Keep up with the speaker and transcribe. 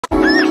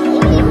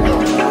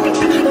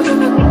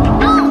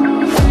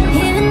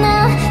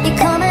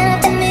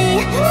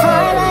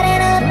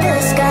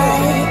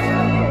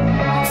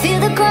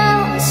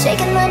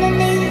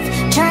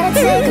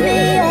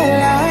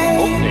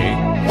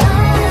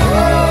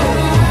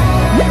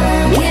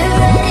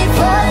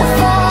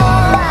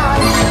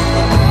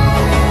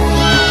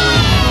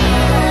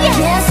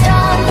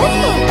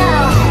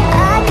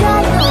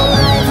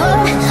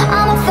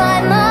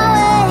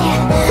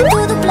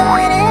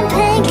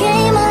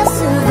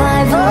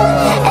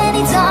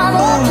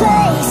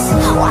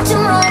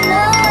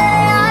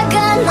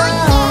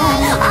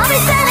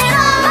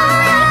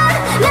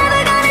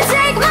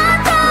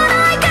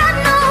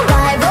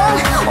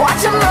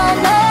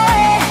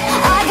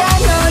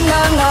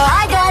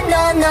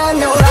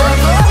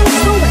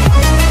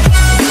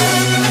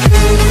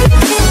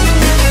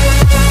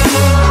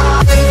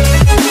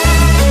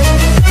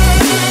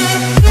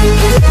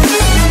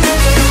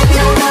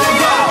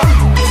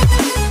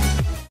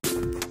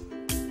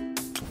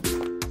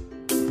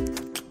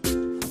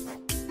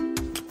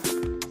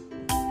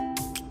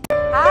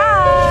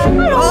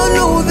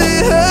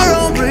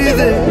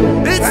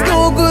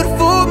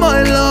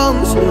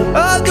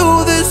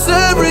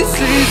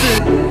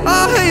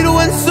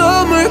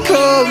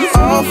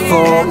I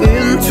fall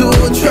into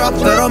a trap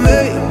that I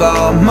made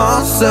by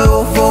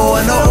myself. Oh,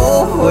 and I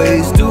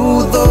always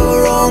do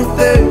the wrong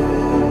thing.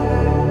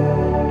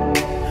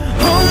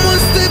 I'm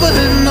unstable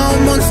and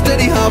I'm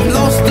unsteady. I've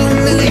lost a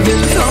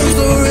million times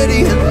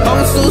already, and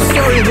I'm so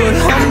sorry, but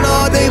I'm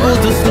not able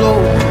to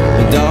slow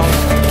down.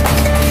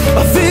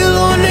 I feel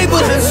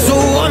unable and so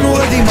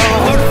unworthy. My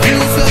heart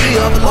feels heavy,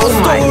 I've lost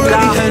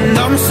already, and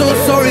I'm so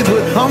sorry,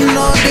 but I'm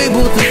not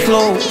able to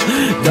slow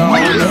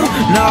down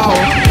now.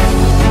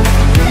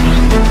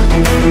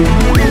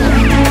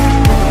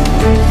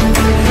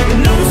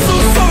 And I'm so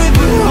sorry,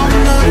 but I'm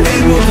not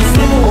able to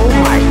slow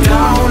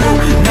down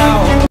now.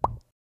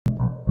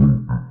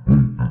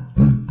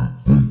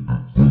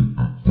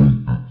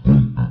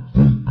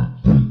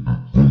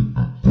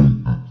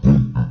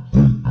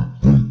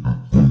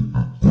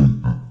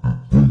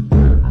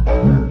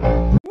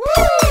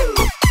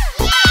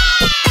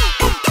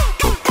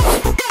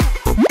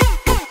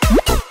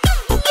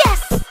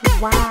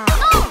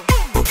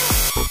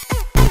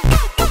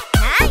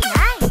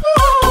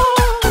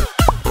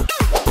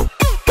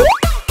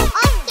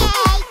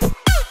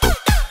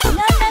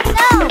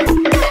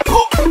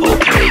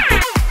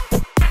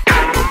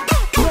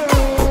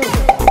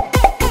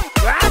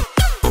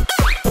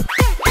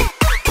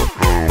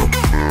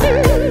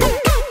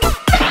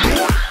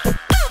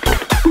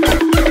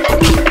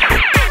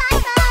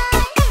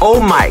 Oh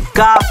my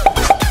god!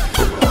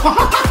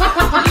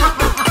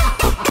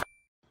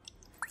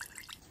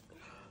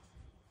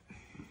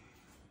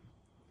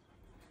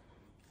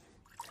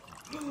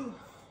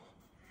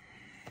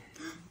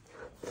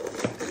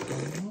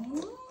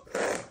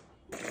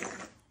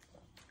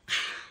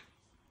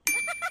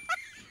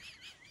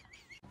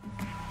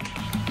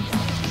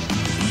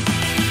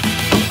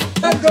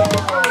 Let's go!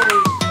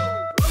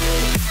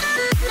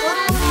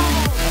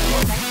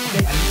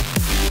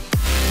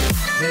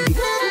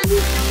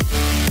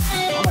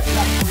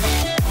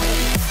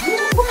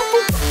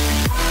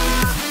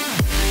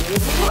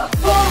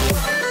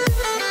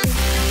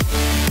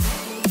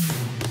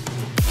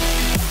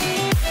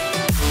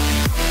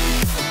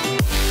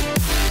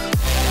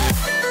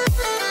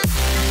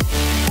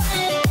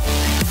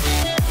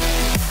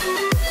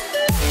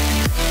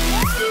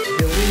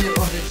 The winner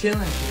of the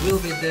challenge will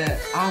be the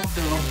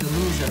after of the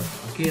loser.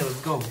 Okay,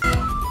 let's go.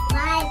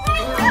 Subscribe!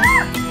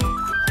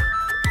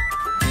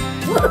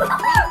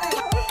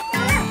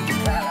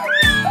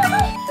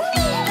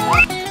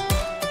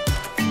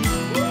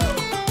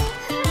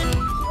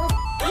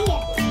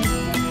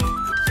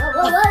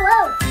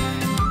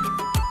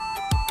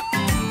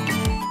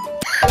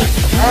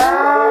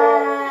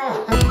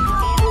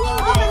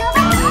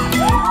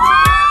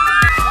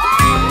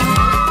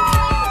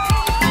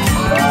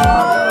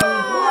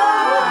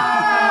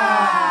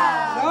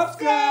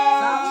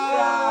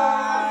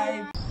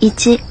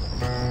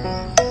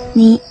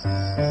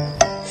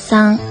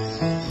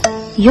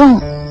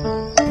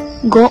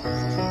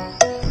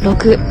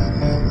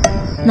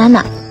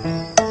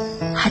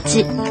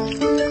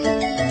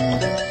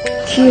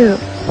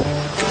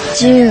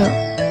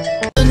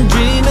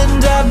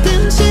 I've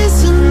been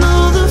chasing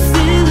all the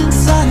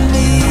feelings I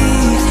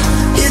need.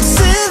 It's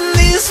in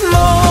these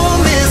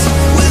moments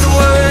with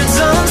words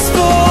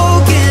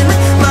unspoken,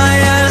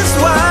 my eyes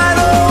wide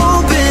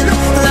open,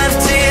 life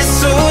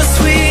tastes so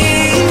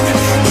sweet.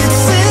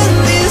 It's in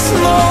these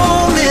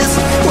moments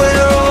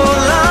where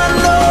all I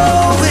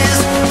know is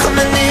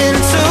coming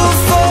into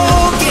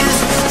focus,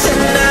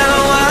 and now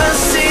I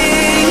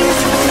see.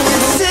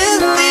 It's in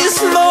these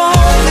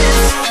moments.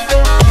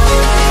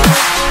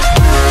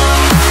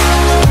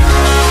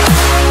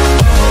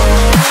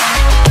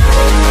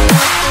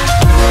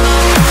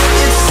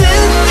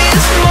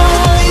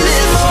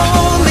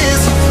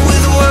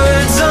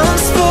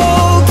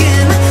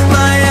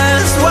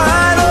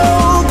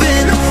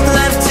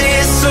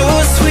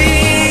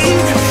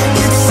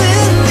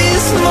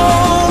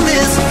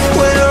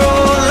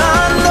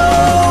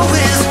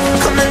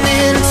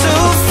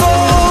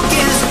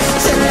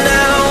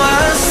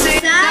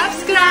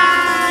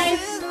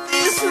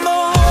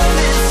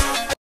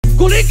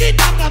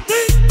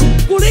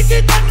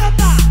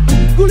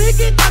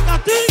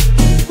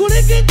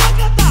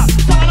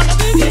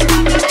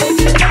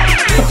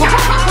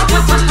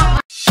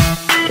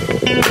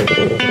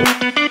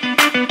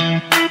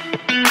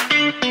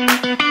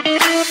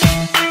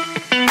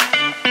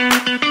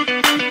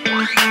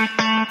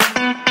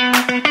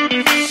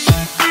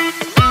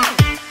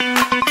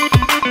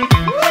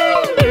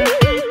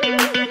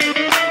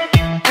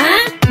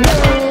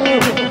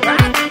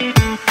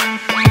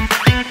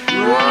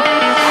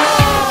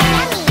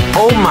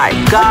 Oh my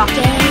god!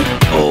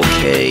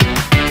 Okay.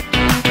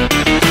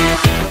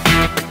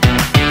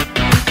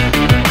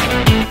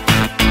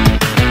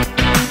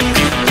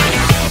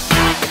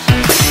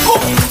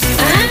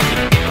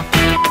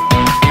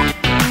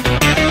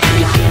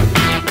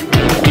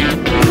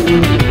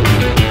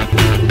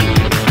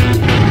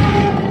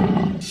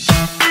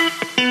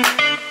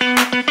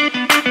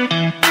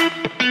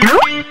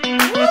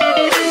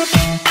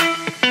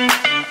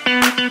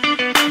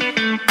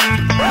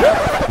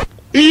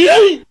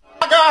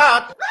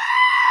 God!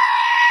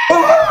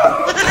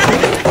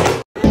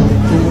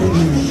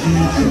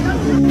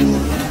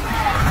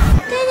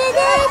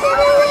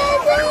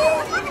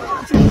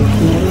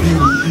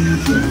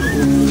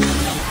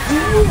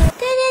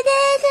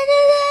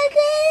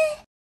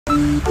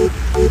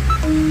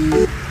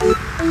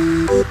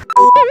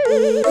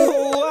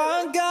 Oh,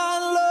 I got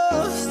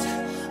lost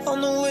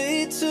on the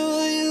way to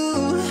you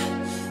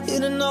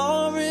in an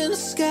orange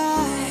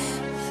sky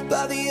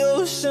by the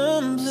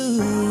ocean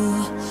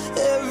blue.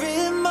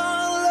 Every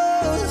mile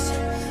lost,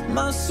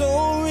 my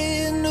soul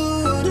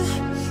renewed,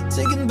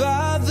 taken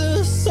by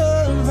the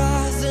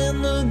sunrise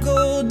and the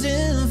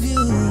golden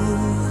view.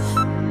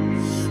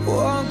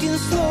 Walking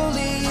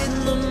slowly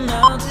in the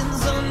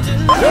mountains under.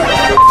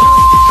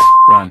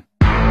 Run.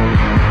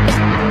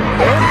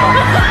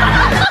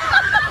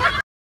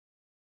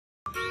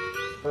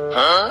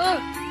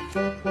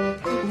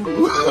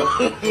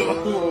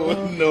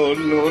 No,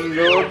 no,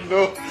 no,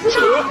 no.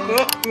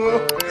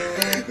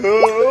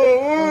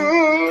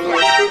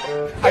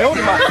 I own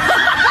him.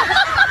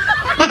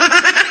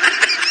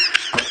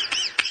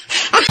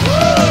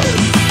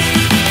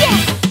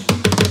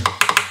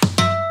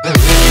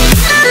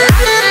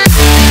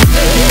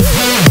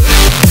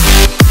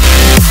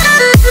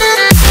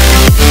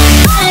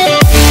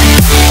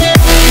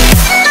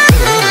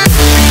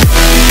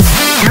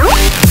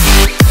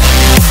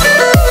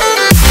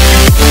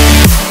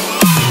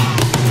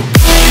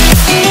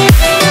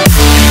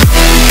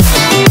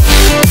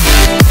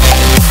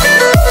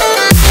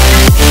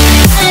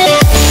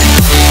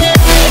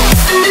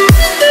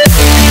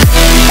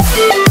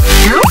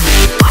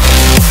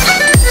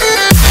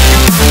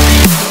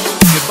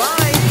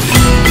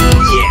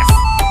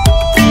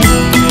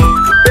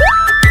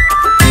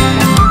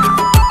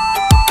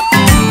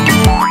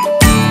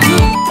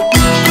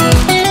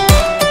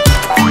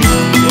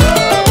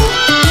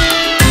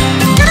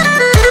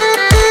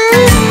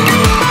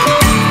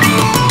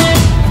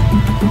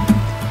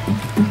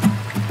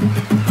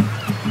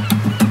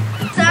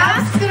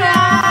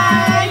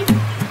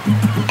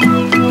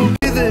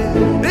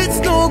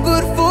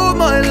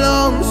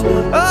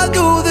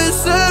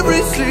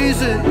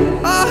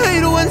 I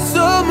hate when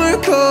summer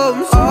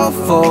comes. I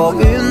fall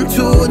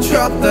into a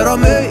trap that I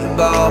made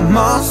by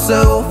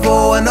myself.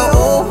 Oh, and I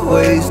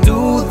always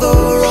do the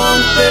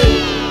wrong thing.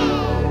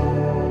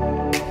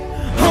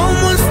 I'm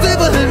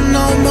unstable and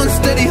I'm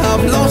unsteady.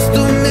 I've lost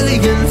a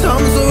million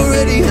times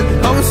already,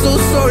 and I'm so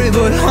sorry,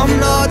 but I'm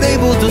not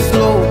able to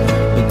slow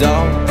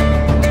down.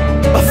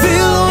 I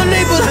feel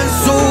unable and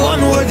so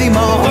unworthy.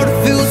 My heart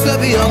feels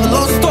heavy, I'm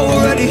lost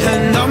already,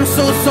 and I'm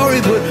so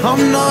sorry, but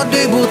I'm not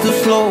able to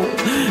slow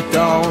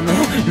down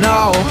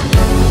now.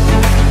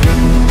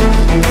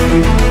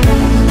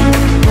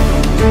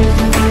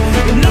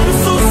 And I'm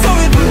so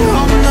sorry, but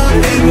I'm not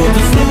able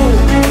to slow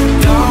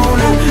down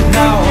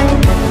now.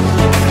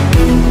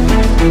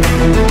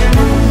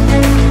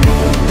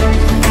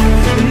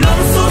 And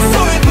I'm so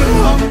sorry, but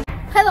I'm...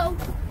 Hello.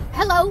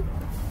 Hello.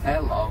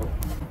 Hello.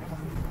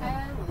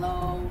 Hello.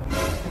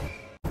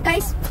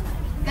 Guys.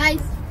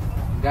 Guys.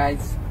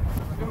 Guys.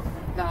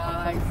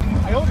 Guys.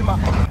 I own him.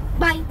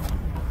 Bye.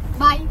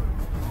 Bye.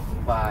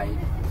 Bye.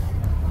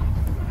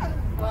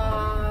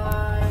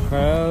 Bye.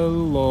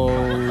 Hello.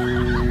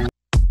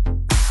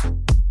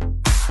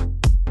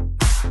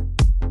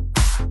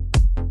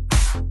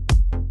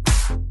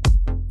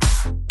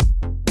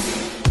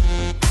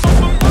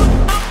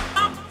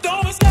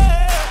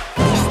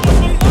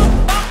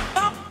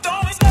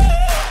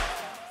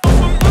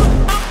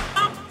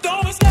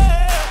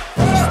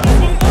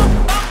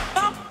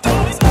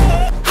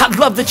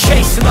 I love the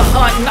chase and the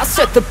hunt, and I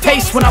set the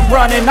pace when I'm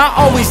running. I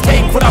always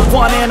take what I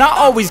want and I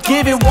always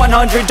give it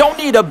 100. Don't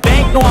need a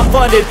bank, no I'm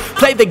funded.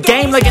 Play the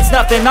game like it's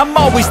nothing. I'm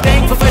always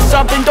thankful for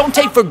something. Don't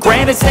take for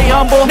granted, stay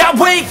humble. Now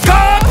wake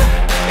up!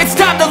 It's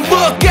time to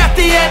look at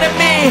the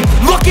enemy.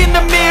 Look in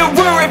the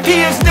mirror if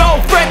he is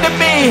no friend to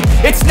me.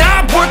 It's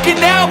not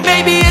working out,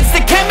 maybe it's the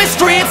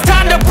chemistry. It's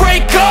time to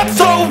break up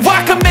so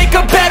I can make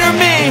a better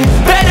me.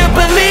 Better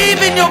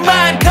believe in your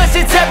mind, cause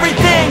it's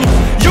everything.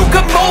 You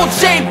can mold,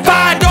 shape,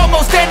 find